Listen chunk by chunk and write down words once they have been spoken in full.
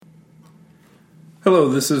Hello,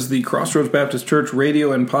 this is the Crossroads Baptist Church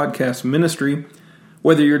radio and podcast ministry.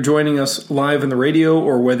 Whether you're joining us live in the radio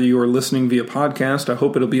or whether you are listening via podcast, I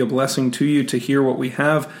hope it'll be a blessing to you to hear what we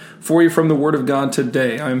have for you from the Word of God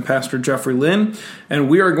today. I'm Pastor Jeffrey Lynn, and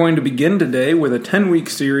we are going to begin today with a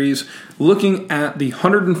 10-week series looking at the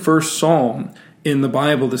 101st Psalm in the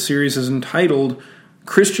Bible. The series is entitled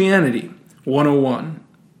Christianity 101.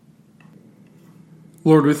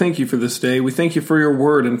 Lord, we thank you for this day. We thank you for your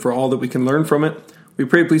word and for all that we can learn from it. We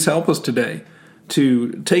pray, please help us today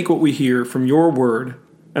to take what we hear from your word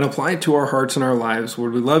and apply it to our hearts and our lives.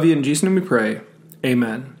 Lord, we love you. In Jesus' name we pray.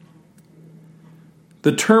 Amen.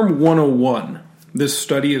 The term 101, this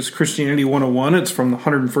study is Christianity 101. It's from the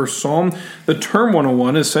 101st Psalm. The term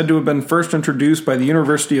 101 is said to have been first introduced by the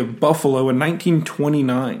University of Buffalo in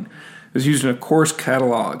 1929. It was used in a course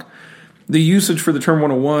catalog. The usage for the term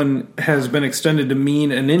 101 has been extended to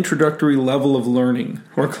mean an introductory level of learning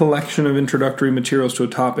or collection of introductory materials to a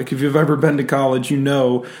topic. If you've ever been to college, you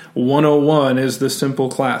know 101 is the simple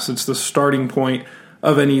class. It's the starting point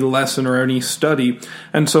of any lesson or any study.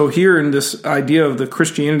 And so here in this idea of the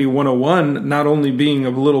Christianity 101, not only being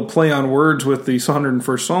a little play on words with the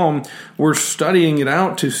 101st Psalm, we're studying it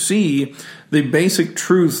out to see the basic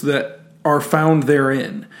truths that are found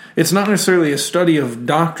therein. It's not necessarily a study of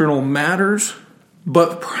doctrinal matters,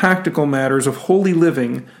 but practical matters of holy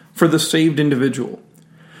living for the saved individual.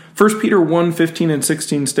 1 Peter 1:15 and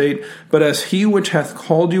 16 state, "But as he which hath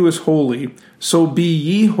called you is holy, so be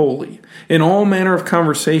ye holy, in all manner of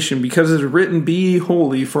conversation, because it is written, Be ye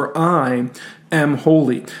holy, for I am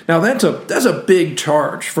holy." Now that's a big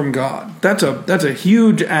charge from God. That's a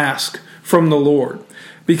huge ask from the Lord,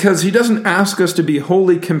 because he doesn't ask us to be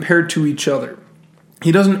holy compared to each other.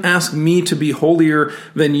 He doesn't ask me to be holier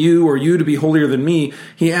than you or you to be holier than me.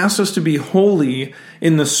 He asks us to be holy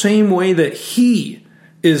in the same way that he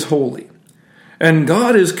is holy. And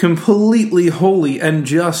God is completely holy and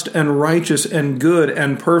just and righteous and good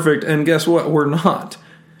and perfect. And guess what? We're not.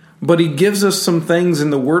 But he gives us some things in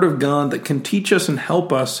the Word of God that can teach us and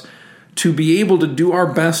help us to be able to do our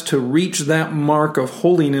best to reach that mark of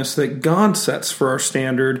holiness that God sets for our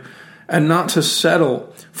standard, and not to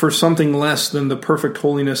settle for something less than the perfect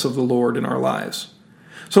holiness of the Lord in our lives.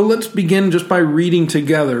 So let's begin just by reading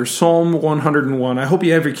together Psalm 101. I hope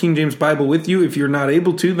you have your King James Bible with you. If you're not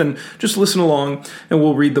able to, then just listen along and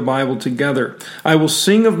we'll read the Bible together. "I will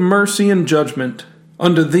sing of mercy and judgment.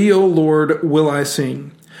 Unto thee, O Lord, will I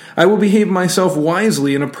sing. I will behave myself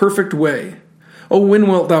wisely in a perfect way. O when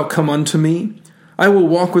wilt thou come unto me? I will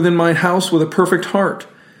walk within mine house with a perfect heart.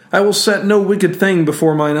 I will set no wicked thing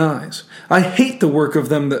before mine eyes. I hate the work of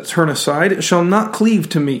them that turn aside. It shall not cleave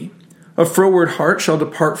to me. A froward heart shall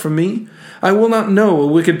depart from me. I will not know a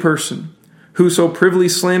wicked person. Whoso privily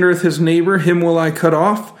slandereth his neighbor, him will I cut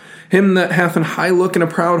off. Him that hath an high look and a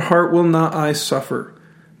proud heart will not I suffer.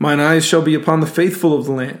 Mine eyes shall be upon the faithful of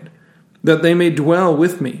the land, that they may dwell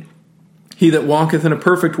with me. He that walketh in a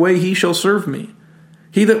perfect way, he shall serve me.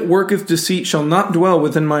 He that worketh deceit shall not dwell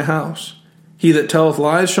within my house. He that telleth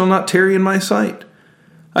lies shall not tarry in my sight.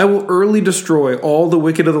 I will early destroy all the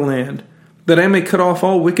wicked of the land, that I may cut off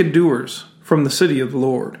all wicked doers from the city of the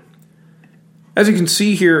Lord." As you can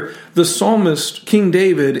see here, the psalmist, King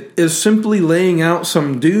David, is simply laying out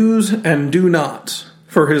some do's and do nots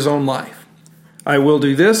for his own life. I will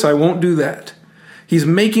do this, I won't do that. He's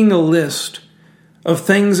making a list of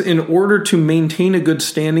things in order to maintain a good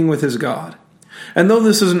standing with his God. And though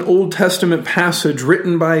this is an Old Testament passage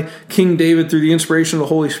written by King David through the inspiration of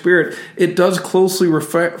the Holy Spirit, it does closely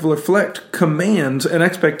reflect commands and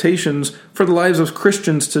expectations for the lives of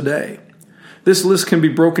Christians today. This list can be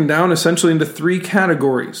broken down essentially into three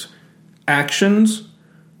categories: actions,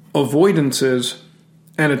 avoidances,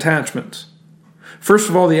 and attachments. First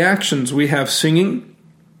of all, the actions. We have singing,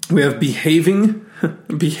 we have behaving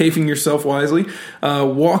yourself wisely,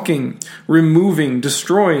 walking, removing,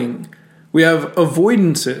 destroying. We have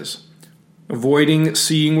avoidances, avoiding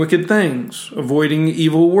seeing wicked things, avoiding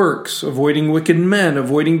evil works, avoiding wicked men,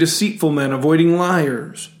 avoiding deceitful men, avoiding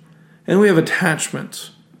liars. And we have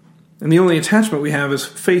attachments. And the only attachment we have is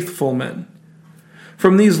faithful men.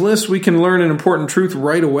 From these lists, we can learn an important truth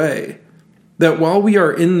right away, that while we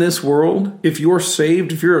are in this world, if you're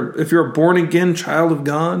saved, if you're a born-again child of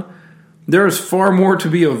God, there is far more to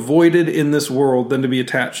be avoided in this world than to be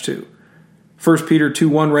attached to. 1 Peter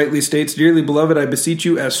 2:1 rightly states, "Dearly beloved, I beseech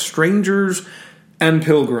you as strangers and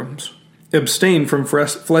pilgrims, abstain from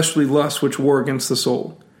fleshly lusts which war against the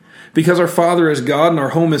soul. Because our Father is God and our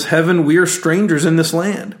home is heaven, we are strangers in this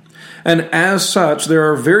land. And as such, there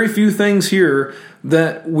are very few things here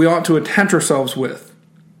that we ought to attach ourselves with,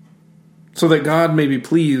 so that God may be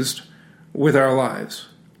pleased with our lives.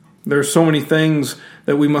 There are so many things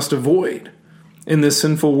that we must avoid in this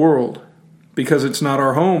sinful world because it's not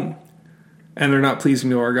our home and they're not pleasing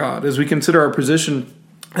to our God. As we consider our position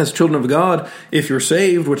as children of God, if you're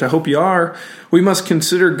saved, which I hope you are, we must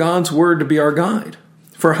consider God's word to be our guide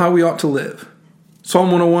for how we ought to live.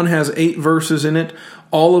 Psalm 101 has 8 verses in it,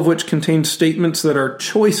 all of which contain statements that are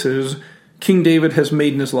choices King David has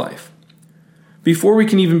made in his life. Before we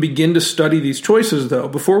can even begin to study these choices, though,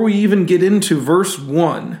 before we even get into verse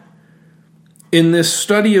 1, in this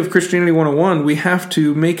study of Christianity 101, we have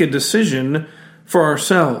to make a decision for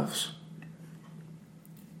ourselves.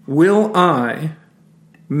 Will I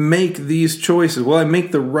make these choices? Will I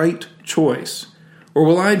make the right choice? Or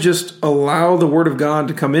will I just allow the Word of God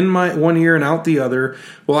to come in my one ear and out the other?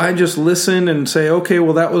 Will I just listen and say, okay,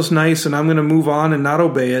 well, that was nice, and I'm going to move on and not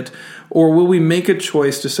obey it? Or will we make a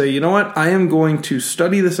choice to say, you know what, I am going to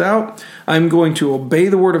study this out, I'm going to obey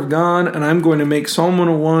the Word of God, and I'm going to make Psalm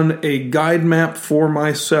 101 a guide map for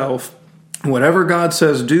myself. Whatever God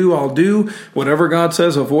says do, I'll do. Whatever God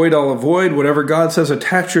says avoid, I'll avoid. Whatever God says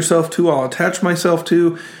attach yourself to, I'll attach myself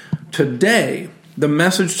to. Today, the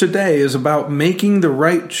message today is about making the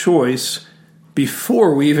right choice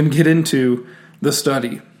before we even get into the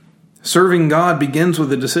study. Serving God begins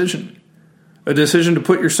with a decision to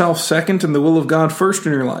put yourself second and the will of God first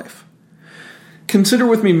in your life. Consider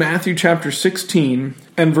with me Matthew chapter 16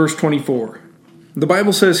 and verse 24. The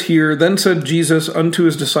Bible says here, "Then said Jesus unto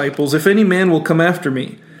his disciples, If any man will come after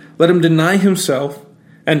me, let him deny himself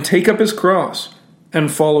and take up his cross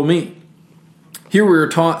and follow me." Here we are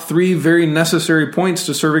taught 3 very necessary points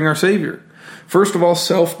to serving our Savior. First of all,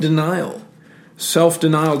 self-denial.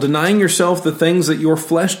 Self-denial, denying yourself the things that your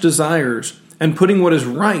flesh desires and putting what is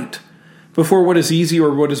right before what is easy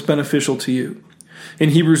or what is beneficial to you. In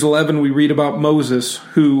Hebrews 11, we read about Moses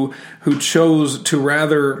who chose to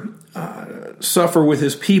rather suffer with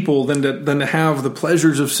his people than to have the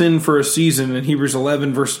pleasures of sin for a season. In Hebrews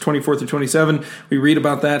 11, verse 24 through 27, we read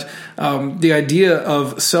about that. The idea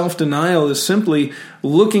of self-denial is simply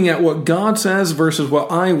looking at what God says versus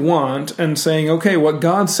what I want and saying, okay, what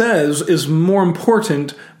God says is more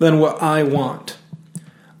important than what I want.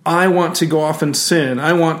 I want to go off and sin.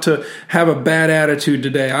 I want to have a bad attitude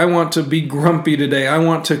today. I want to be grumpy today. I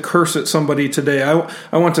want to curse at somebody today.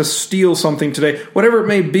 I want to steal something today. Whatever it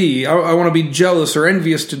may be, I want to be jealous or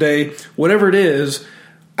envious today. Whatever it is,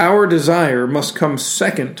 our desire must come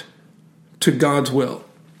second to God's will.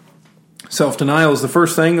 Self-denial is the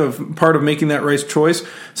first part of making that right choice.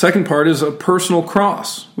 Second part is a personal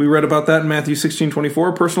cross. We read about that in Matthew 16:24,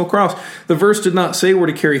 a personal cross. The verse did not say we're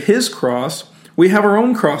to carry his cross. We have our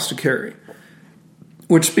own cross to carry,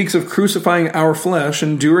 which speaks of crucifying our flesh,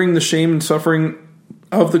 enduring the shame and suffering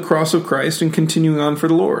of the cross of Christ, and continuing on for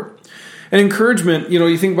the Lord. And encouragement,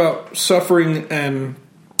 you think about suffering and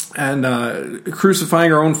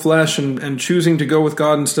crucifying our own flesh and choosing to go with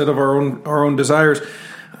God instead of our own desires.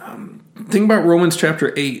 Think about Romans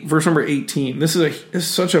chapter 8, verse number 18. This is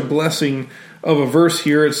such a blessing of a verse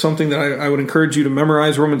here. It's something that I would encourage you to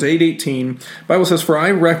memorize. Romans 8:18. The Bible says, "For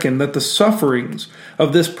I reckon that the sufferings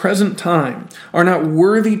of this present time are not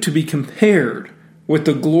worthy to be compared with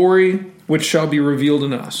the glory which shall be revealed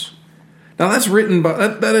in us." Now that's written by,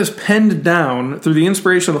 that is penned down through the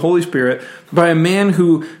inspiration of the Holy Spirit by a man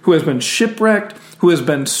who has been shipwrecked, who has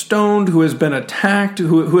been stoned, who has been attacked,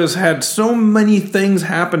 who has had so many things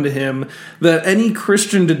happen to him that any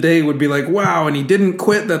Christian today would be like, wow, and he didn't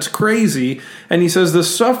quit, that's crazy. And he says the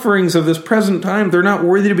sufferings of this present time, they're not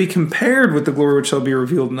worthy to be compared with the glory which shall be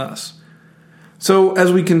revealed in us. So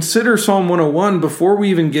as we consider Psalm 101, before we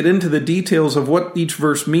even get into the details of what each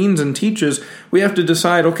verse means and teaches, we have to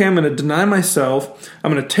decide, okay, I'm going to deny myself,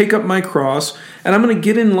 I'm going to take up my cross, and I'm going to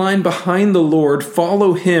get in line behind the Lord,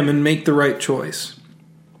 follow him, and make the right choice.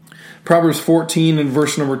 Proverbs 14 and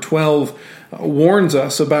verse number 12 warns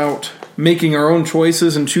us about making our own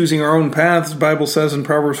choices and choosing our own paths. The Bible says in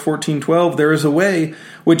Proverbs 14:12, "There is a way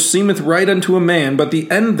which seemeth right unto a man, but the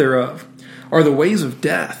end thereof are the ways of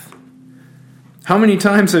death." How many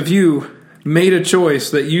times have you made a choice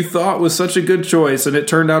that you thought was such a good choice and it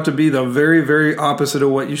turned out to be the very, very opposite of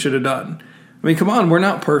what you should have done? I mean, come on, we're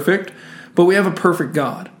not perfect, but we have a perfect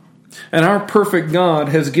God. And our perfect God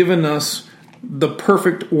has given us the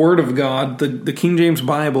perfect Word of God, the King James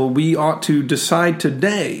Bible. We ought to decide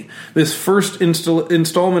today, this first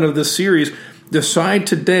installment of this series, decide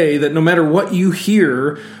today that no matter what you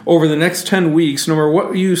hear over the next 10 weeks, no matter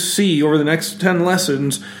what you see over the next 10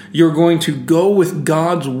 lessons, you're going to go with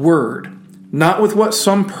God's Word. Not with what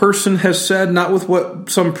some person has said, not with what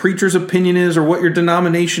some preacher's opinion is or what your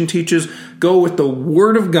denomination teaches. Go with the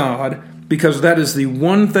Word of God, because that is the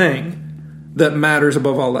one thing that matters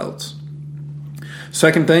above all else.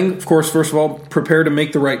 Second thing, of course, first of all, prepare to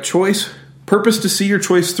make the right choice. Purpose to see your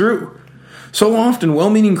choice through. So often,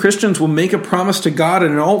 well-meaning Christians will make a promise to God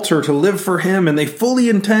at an altar to live for Him, and they fully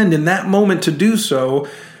intend in that moment to do so.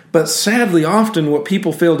 But sadly, often what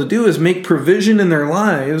people fail to do is make provision in their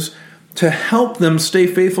lives to help them stay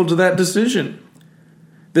faithful to that decision.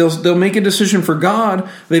 They'll make a decision for God,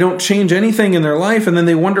 they don't change anything in their life, and then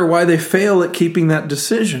they wonder why they fail at keeping that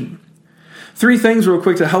decision. 3 things real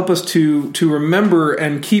quick to help us to remember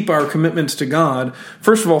and keep our commitments to God.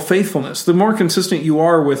 First of all, faithfulness. The more consistent you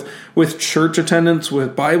are with church attendance,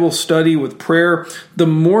 with Bible study, with prayer, the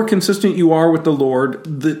more consistent you are with the Lord,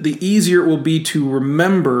 the easier it will be to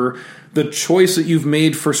remember the choice that you've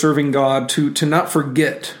made for serving God, to not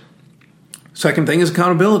forget. Second thing is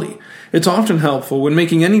accountability. It's often helpful when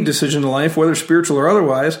making any decision in life, whether spiritual or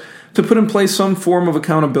otherwise, to put in place some form of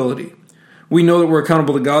accountability. We know that we're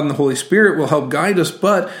accountable to God, and the Holy Spirit will help guide us,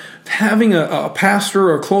 but having a pastor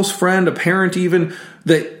or a close friend, a parent even,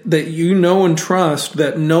 that you know and trust,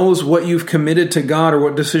 that knows what you've committed to God or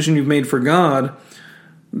what decision you've made for God,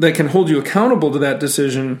 that can hold you accountable to that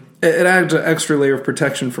decision, it adds an extra layer of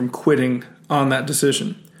protection from quitting on that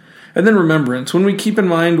decision. And then remembrance. When we keep in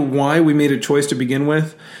mind why we made a choice to begin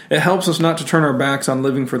with, it helps us not to turn our backs on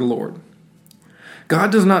living for the Lord.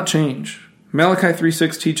 God does not change. Malachi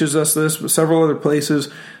 3:6 teaches us this, but several other places.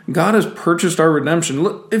 God has purchased our redemption.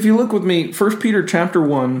 If you look with me, 1 Peter chapter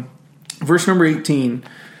 1, verse number 18,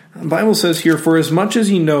 the Bible says here, "For as much as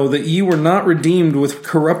ye know that ye were not redeemed with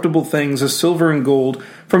corruptible things as silver and gold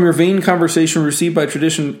from your vain conversation received by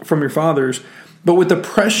tradition from your fathers, but with the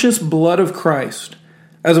precious blood of Christ,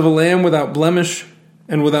 as of a lamb without blemish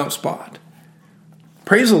and without spot."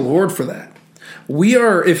 Praise the Lord for that.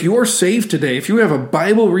 If you're saved today, if you have a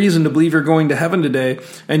Bible reason to believe you're going to heaven today,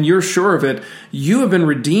 and you're sure of it, you have been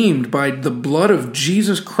redeemed by the blood of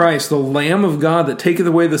Jesus Christ, the Lamb of God that taketh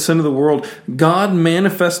away the sin of the world. God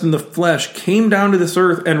manifest in the flesh, came down to this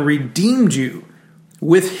earth and redeemed you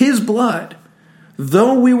with His blood.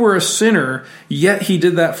 Though we were a sinner, yet He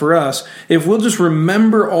did that for us. If we'll just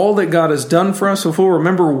remember all that God has done for us, if we'll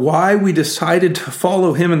remember why we decided to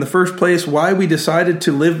follow Him in the first place, why we decided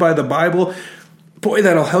to live by the Bible, boy,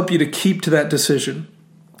 that'll help you to keep to that decision.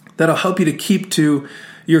 That'll help you to keep to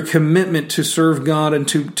your commitment to serve God and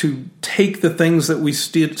to take the things that we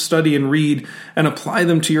study and read and apply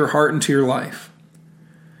them to your heart and to your life.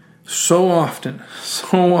 So often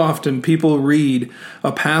people read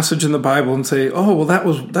a passage in the Bible and say, "Oh,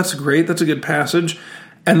 well, that's great. That's a good passage."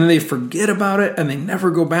 And then they forget about it and they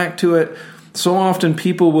never go back to it. So often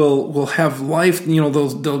people will have life,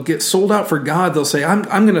 they'll get sold out for God. They'll say, I'm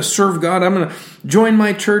going to serve God. I'm going to join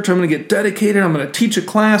my church. I'm going to get dedicated. I'm going to teach a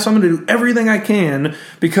class. I'm going to do everything I can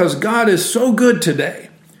because God is so good today.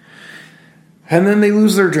 And then they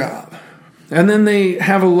lose their job. And then they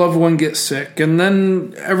have a loved one get sick. And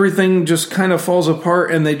then everything just kind of falls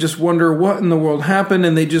apart and they just wonder what in the world happened.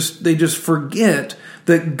 And they just forget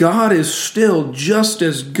that God is still just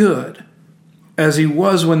as good as He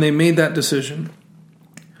was when they made that decision.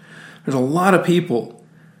 There's a lot of people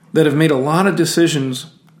that have made a lot of decisions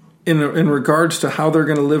in regards to how they're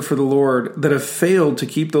going to live for the Lord that have failed to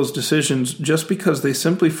keep those decisions just because they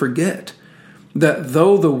simply forget that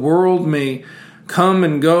though the world may come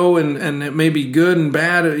and go and it may be good and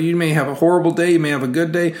bad, you may have a horrible day, you may have a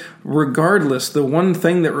good day, regardless, the one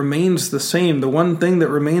thing that remains the same, the one thing that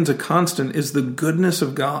remains a constant is the goodness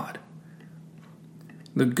of God.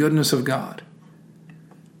 The goodness of God.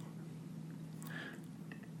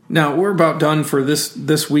 Now, we're about done for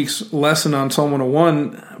this week's lesson on Psalm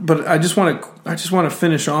 101, but I just want to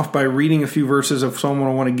finish off by reading a few verses of Psalm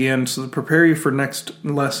 101 again, so to prepare you for next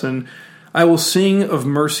lesson. "I will sing of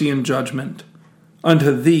mercy and judgment.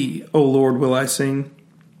 Unto Thee, O Lord, will I sing.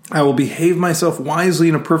 I will behave myself wisely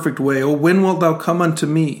in a perfect way. O when wilt Thou come unto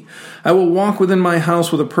me? I will walk within my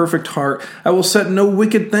house with a perfect heart. I will set no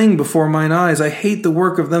wicked thing before mine eyes. I hate the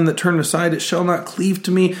work of them that turn aside. It shall not cleave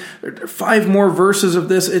to me." There are 5 more verses of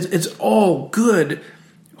this. It's all good,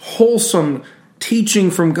 wholesome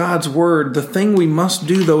teaching from God's Word. The thing we must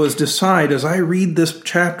do, though, is decide, as I read this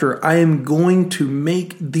chapter, I am going to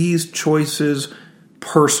make these choices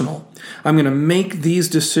personal. I'm going to make these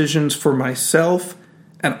decisions for myself,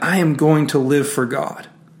 and I am going to live for God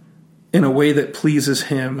in a way that pleases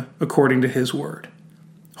Him according to His Word.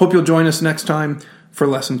 Hope you'll join us next time for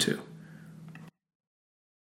Lesson 2.